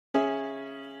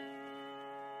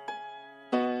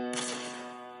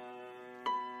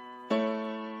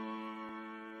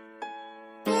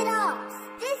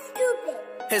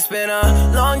It's been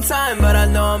a long time, but I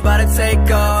know I'm about to take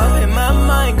off. In my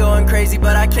mind going crazy,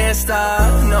 but I can't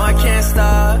stop. No, I can't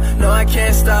stop. No, I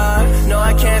can't stop. No,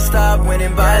 I can't stop.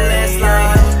 Winning by a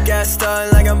landslide. Gas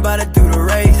started like I'm about to do the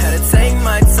race. Had to take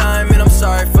my time, and I'm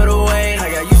sorry for the wait. I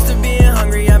got used to being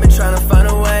hungry, I've been trying to find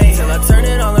a way. Till I turn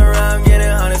it all around, getting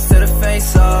hundreds to the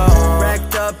face. Oh,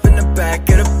 racked up in the back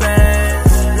of the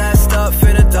Benz. Last up,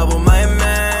 finna double my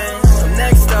amends. So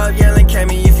next up, yelling, can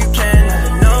me if you can.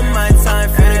 I know my time,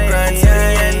 finna grind to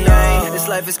the end. Oh, this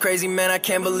life is crazy, man, I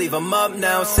can't believe I'm up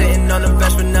now. Sitting on the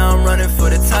bench, but now I'm running for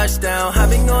the touchdown. I've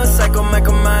been going psycho,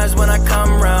 Michael Myers when I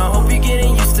come round. Hope you're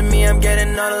getting used to me, I'm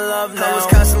getting all the love now. I was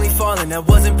constantly falling, that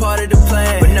wasn't part of the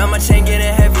plan. But now my chain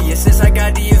getting heavier since I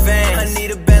got the advance. I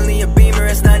need a Bentley, a Beamer,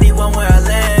 it's 91 where I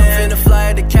land. I'm finna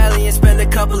fly to Cali and spend a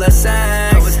couple of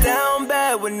cents. I was down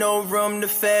bad with no room to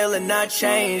fail, and I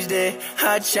changed it,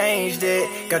 I changed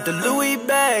it. Got the Louis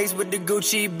bags with the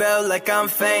Gucci belt, like I'm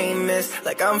famous,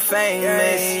 like I'm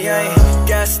famous. Yeah.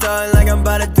 Gas started like I'm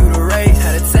about to do the race.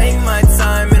 Had to take my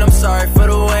time, and I'm sorry